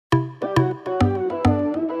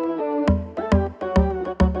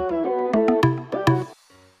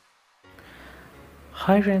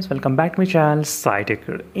Hi friends, welcome back to my channel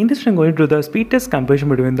saitechguruu. In this I'm going to do the speed test comparison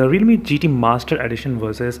between the Realme GT Master Edition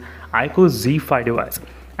versus iQOO Z5 device.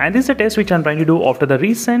 And this is a test which I'm trying to do after the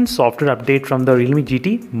recent software update from the Realme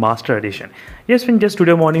GT Master Edition. Yes, when just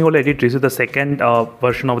today morning I did receive the second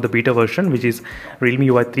version of the beta version, which is Realme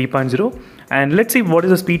UI 3.0. And let's see what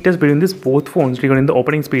is the speed test between these both phones regarding the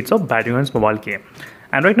opening speeds of battery and mobile game.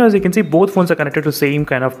 And right now, as you can see, both phones are connected to same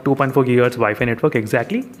kind of 2.4 GHz Wi-Fi network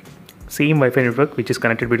exactly. Same Wi-Fi network which is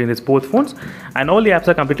connected between these both phones, and all the apps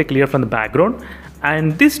are completely clear from the background.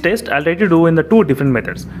 And this test I'll try to do in the two different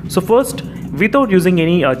methods. So first, without using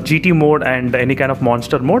any GT mode and any kind of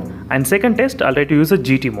monster mode, and second test I'll try to use a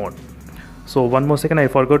GT mode. So one more second, I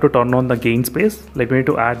forgot to turn on the gain space. Let me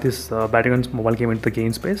to add this battery and mobile game into the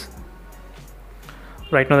gain space.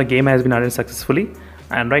 Right now the game has been added successfully,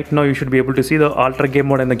 and right now you should be able to see the ultra game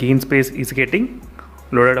mode and the gain space is getting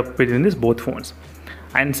loaded up between these both phones.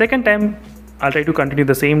 And second time I'll try to continue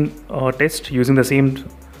the same test using the same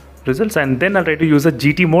results, and then I'll try to use a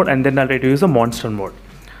GT mode, and then I'll try to use a monster mode.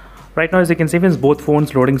 Right now, as you can see, it's both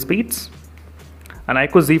phones loading speeds, and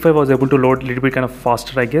iQOO Z5 was able to load a little bit kind of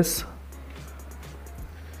faster, I guess.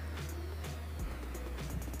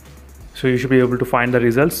 So you should be able to find the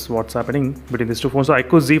results, what's happening between these two phones. So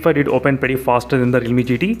iQOO Z5 did open pretty faster than the Realme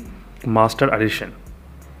GT Master Edition.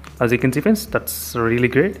 As you can see, friends, that's really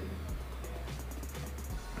great.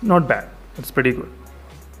 Not bad, it's pretty good.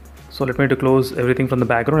 So let me to close everything from the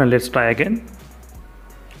background and let's try again.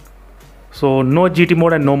 So no GT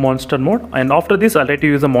mode and no monster mode, and after this I'll try to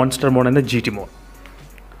use the monster mode and the GT mode.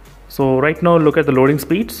 So right now look at the loading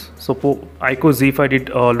speeds. So iQOO Z5 did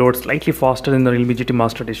load slightly faster than the Realme GT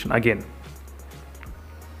Master Edition again.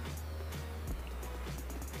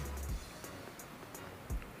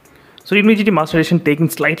 So Realme GT Master Edition taking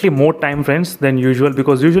slightly more time, friends, than usual,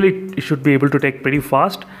 because usually it should be able to take pretty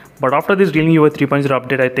fast. But after this Realme UI 3.0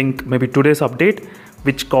 update, I think maybe today's update,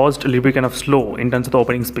 which caused a little bit kind of slow in terms of the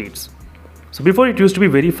opening speeds. So before it used to be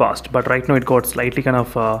very fast, but right now it got slightly kind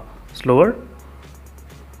of slower.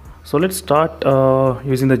 So let's start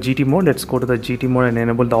using the GT mode. Let's go to the GT mode and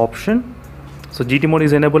enable the option. So GT mode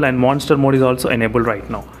is enabled and monster mode is also enabled right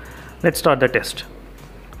now. Let's start the test.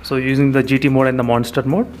 So using the GT mode and the monster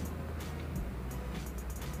mode.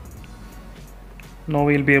 Now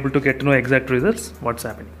we'll be able to get to know exact results, what's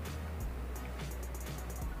happening.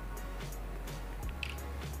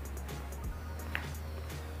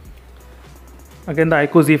 Again, the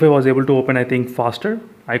iQOO Z5 was able to open, I think, faster.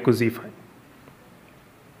 iQOO Z5.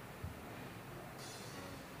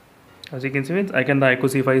 As you can see, again, the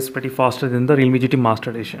iQOO Z5 is pretty faster than the Realme GT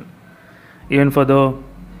Master Edition. Even for the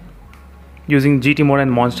using GT mode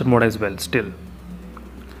and monster mode as well, still.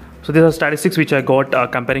 So these are statistics which I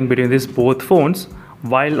got comparing between these both phones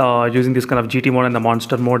while using this kind of GT mode and the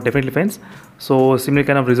monster mode, definitely, friends. So similar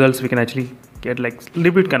kind of results we can actually get, like a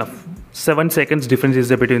little bit kind of 7 seconds difference is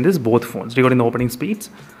there between these both phones regarding the opening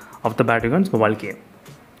speeds of the battery and mobile game.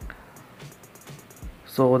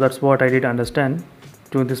 So that's what I did understand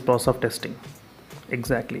during this process of testing.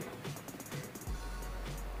 Exactly.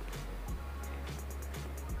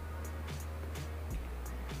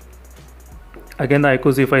 Again, the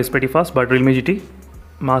iQOO Z5 is pretty fast, but Realme GT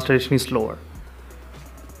Master Edition is slower.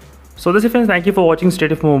 So that's it, friends. Thank you for watching. Stay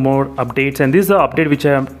tuned for more updates. And this is the update which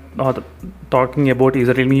I am talking about is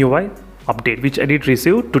a Realme UI update which I did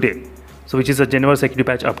receive today. So which is a January security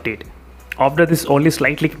patch update. After this, only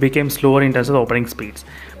slightly became slower in terms of the opening speeds.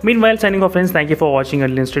 Meanwhile, signing off, friends. Thank you for watching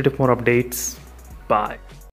and stay tuned for more updates. Bye.